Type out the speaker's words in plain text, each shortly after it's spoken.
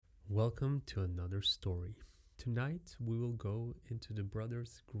Welcome to another story. Tonight we will go into the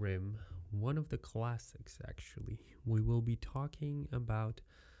Brothers Grimm, one of the classics actually. We will be talking about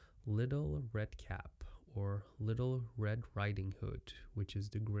Little Red Cap or Little Red Riding Hood, which is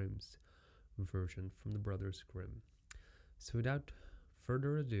the Grimm's version from the Brothers Grimm. So without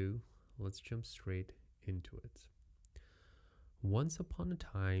further ado, let's jump straight into it. Once upon a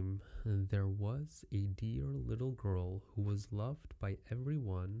time, there was a dear little girl who was loved by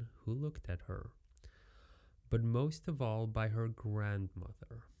everyone who looked at her, but most of all by her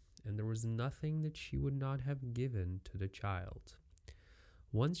grandmother, and there was nothing that she would not have given to the child.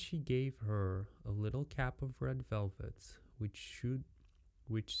 Once she gave her a little cap of red velvet, which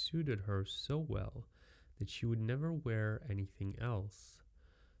suited her so well that she would never wear anything else,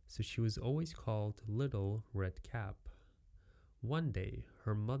 so she was always called Little Red Cap. One day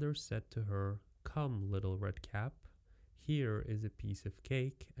her mother said to her, "Come, Little Red Cap, here is a piece of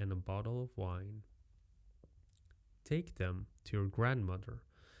cake and a bottle of wine. Take them to your grandmother.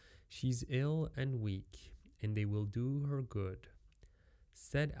 She's ill and weak, and they will do her good.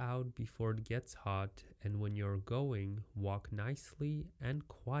 Set out before it gets hot, and when you're going, walk nicely and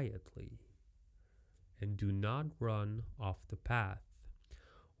quietly. And do not run off the path,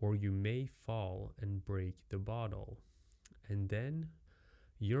 or you may fall and break the bottle. And then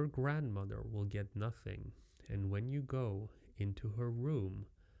your grandmother will get nothing, and when you go into her room,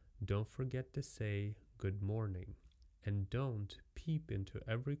 don't forget to say good morning, and don't peep into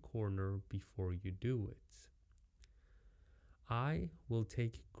every corner before you do it." "I will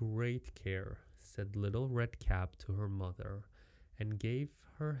take great care," said Little Red Cap to her mother, and gave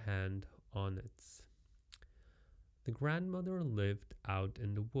her hand on it. The grandmother lived out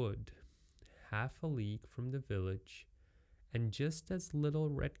in the wood, half a league from the village, and just as Little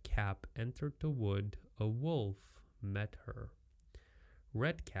Red Cap entered the wood, a wolf met her.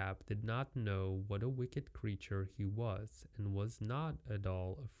 Red Cap did not know what a wicked creature he was, and was not at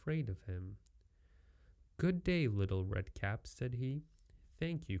all afraid of him. "Good day, Little Red Cap," said he.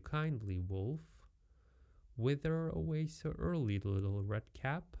 "Thank you kindly, wolf. Whither away so early, Little Red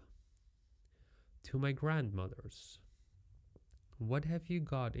Cap?" "To my grandmother's." "What have you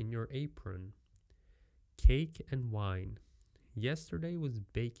got in your apron?" "Cake and wine. Yesterday was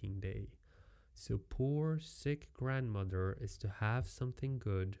baking day, so poor sick grandmother is to have something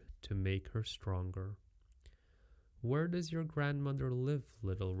good to make her stronger." "Where does your grandmother live,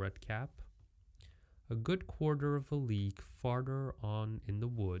 Little Red Cap?" "A good quarter of a league farther on in the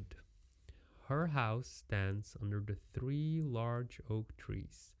wood. Her house stands under the 3 large oak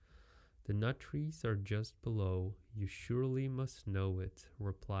trees. The nut trees are just below. You surely must know it,"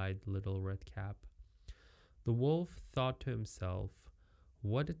 replied Little Red Cap. The wolf thought to himself,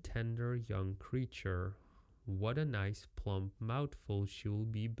 "What a tender young creature! What a nice plump mouthful she will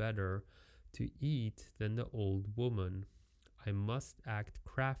be better to eat than the old woman. I must act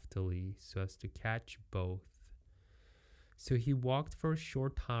craftily so as to catch both." So he walked for a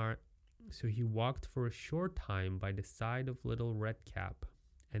short time. By the side of Little Red Cap,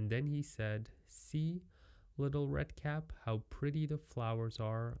 and then he said, "See, Little Red Cap, how pretty the flowers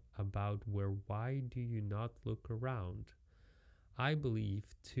are about where. Why do you not look around? I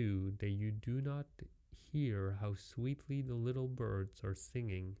believe, too, that you do not hear how sweetly the little birds are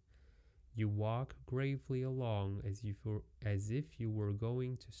singing. You walk gravely along as if you were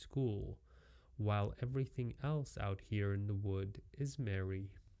going to school, while everything else out here in the wood is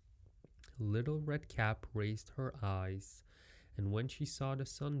merry." Little Red Cap raised her eyes, and when she saw the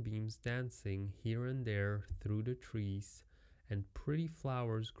sunbeams dancing here and there through the trees, and pretty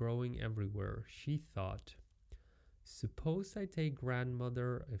flowers growing everywhere, she thought, "Suppose I take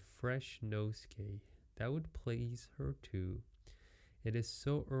grandmother a fresh nosegay. That would please her too. It is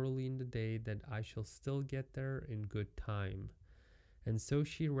so early in the day that I shall still get there in good time." And so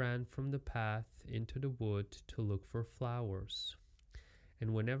she ran from the path into the wood to look for flowers.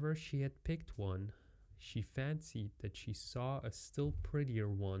 And whenever she had picked one, she fancied that she saw a still prettier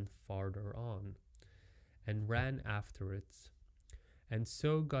one farther on, and ran after it, and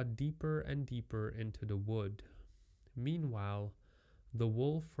so got deeper and deeper into the wood. Meanwhile, the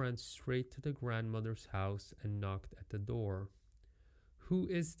wolf ran straight to the grandmother's house and knocked at the door. "Who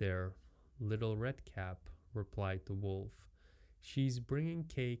is there?" "Little Red Cap," replied the wolf. "She's bringing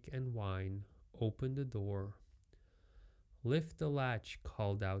cake and wine. Open the door." "Lift the latch,"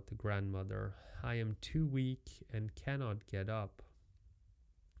 called out the grandmother. "I am too weak and cannot get up."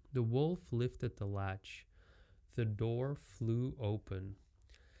 The wolf lifted the latch. The door flew open,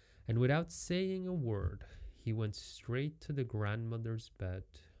 and without saying a word, he went straight to the grandmother's bed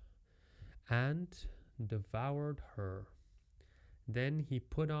and devoured her. Then he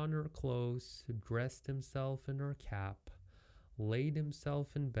put on her clothes, dressed himself in her cap, laid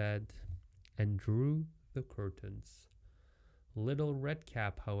himself in bed, and drew the curtains. Little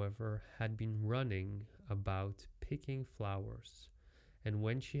Redcap, however, had been running about picking flowers, and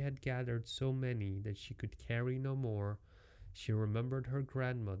when she had gathered so many that she could carry no more, she remembered her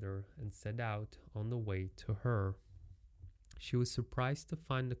grandmother and set out on the way to her. She was surprised to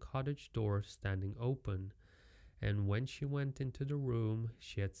find the cottage door standing open, and when she went into the room,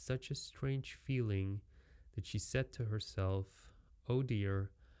 she had such a strange feeling that she said to herself, "Oh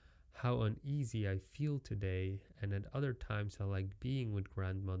dear, how uneasy I feel today, and at other times I like being with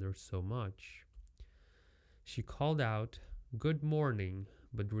grandmother so much." She called out, "Good morning,"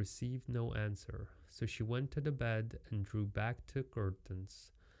 but received no answer, so she went to the bed and drew back the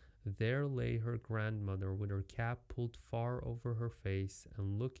curtains. There lay her grandmother with her cap pulled far over her face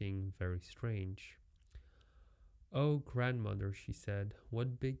and looking very strange. "Oh, grandmother," she said,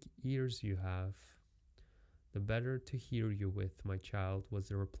 "what big ears you have." "The better to hear you with, my child," was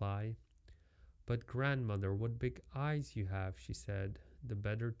the reply. "But, grandmother, what big eyes you have," she said. "The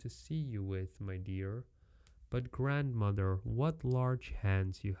better to see you with, my dear." "But, grandmother, what large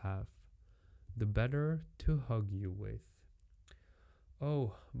hands you have." "The better to hug you with."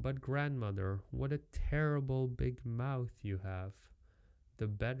 "Oh, but, grandmother, what a terrible big mouth you have." "The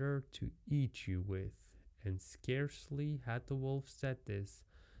better to eat you with." And scarcely had the wolf said this,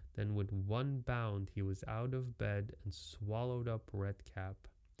 than with one bound he was out of bed and swallowed up Redcap.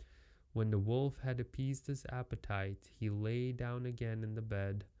 When the wolf had appeased his appetite, he lay down again in the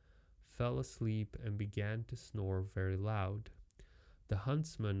bed, fell asleep, and began to snore very loud. The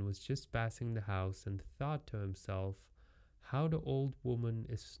huntsman was just passing the house and thought to himself, "How the old woman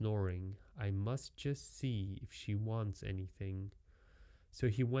is snoring! I must just see if she wants anything." So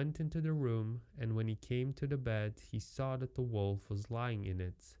he went into the room, and when he came to the bed, he saw that the wolf was lying in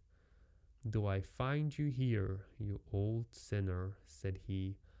it. "Do I find you here, you old sinner?" said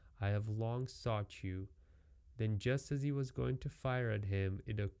he. "I have long sought you." Then, just as he was going to fire at him,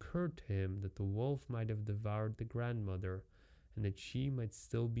 it occurred to him that the wolf might have devoured the grandmother, and that she might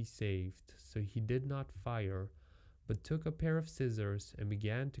still be saved. So he did not fire, but took a pair of scissors and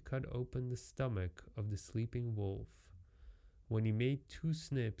began to cut open the stomach of the sleeping wolf. When he made 2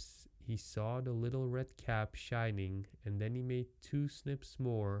 snips, he saw the little red cap shining, and then he made 2 snips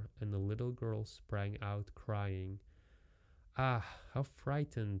more, and the little girl sprang out crying. "Ah, how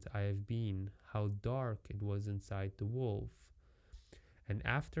frightened I have been! How dark it was inside the wolf!" And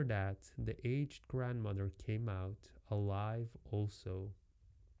after that, the aged grandmother came out, alive also,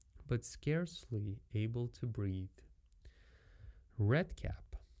 but scarcely able to breathe.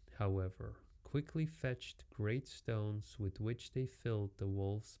 Redcap, however, quickly fetched great stones with which they filled the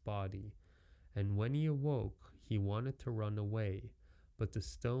wolf's body, and when he awoke he wanted to run away, but the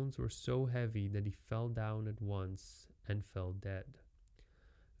stones were so heavy that he fell down at once and fell dead.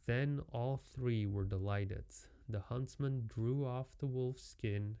 Then all 3 were delighted. The huntsman drew off the wolf's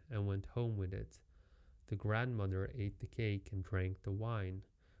skin and went home with it. The grandmother ate the cake and drank the wine,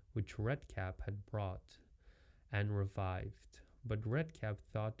 which Redcap had brought, and revived. But Redcap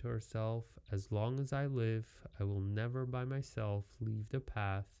thought to herself, "As long as I live, I will never by myself leave the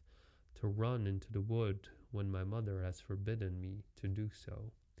path to run into the wood when my mother has forbidden me to do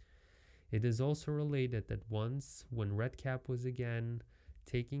so." It is also related that once, when Redcap was again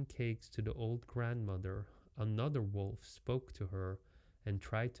taking cakes to the old grandmother, another wolf spoke to her and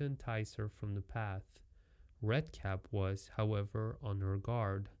tried to entice her from the path. Redcap was, however, on her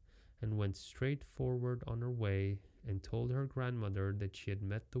guard, and went straight forward on her way, and told her grandmother that she had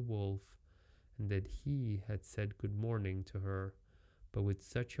met the wolf, and that he had said good morning to her, but with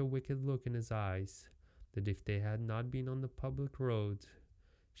such a wicked look in his eyes, that if they had not been on the public road,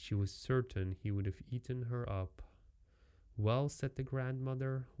 she was certain he would have eaten her up. "Well," said the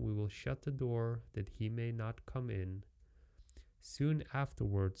grandmother, "we will shut the door, that he may not come in." Soon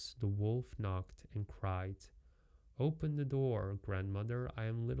afterwards the wolf knocked and cried, "Open the door, grandmother, I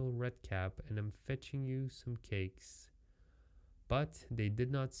am little Redcap, and am fetching you some cakes." But they did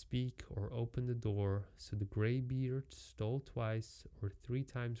not speak or open the door, so the greybeard stole 2 or 3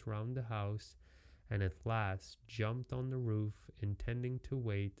 times round the house, and at last jumped on the roof, intending to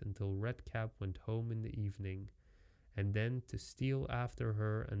wait until Redcap went home in the evening, and then to steal after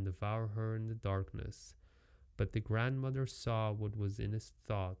her and devour her in the darkness. But the grandmother saw what was in his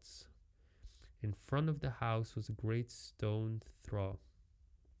thoughts. In front of the house was a great stone throw.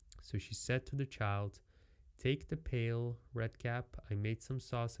 So she said to the child, "Take the pail, Redcap, I made some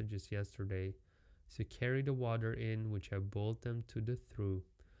sausages yesterday, so carry the water in which I boiled them to the trough."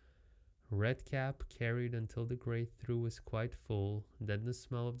 Redcap carried until the grate-through was quite full. Then the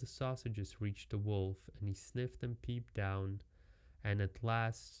smell of the sausages reached the wolf, and he sniffed and peeped down, and at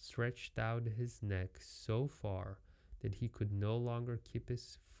last stretched out his neck so far that he could no longer keep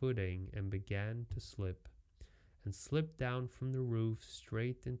his footing and began to slip, and slipped down from the roof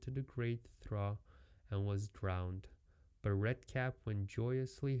straight into the grate-through and was drowned. But Redcap went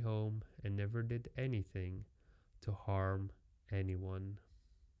joyously home and never did anything to harm anyone.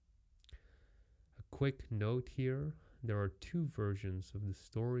 A quick note here, there are two versions of the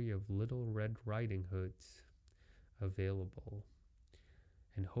story of Little Red Riding Hood available,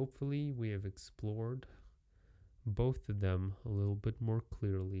 and hopefully we have explored both of them a little bit more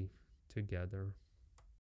clearly together.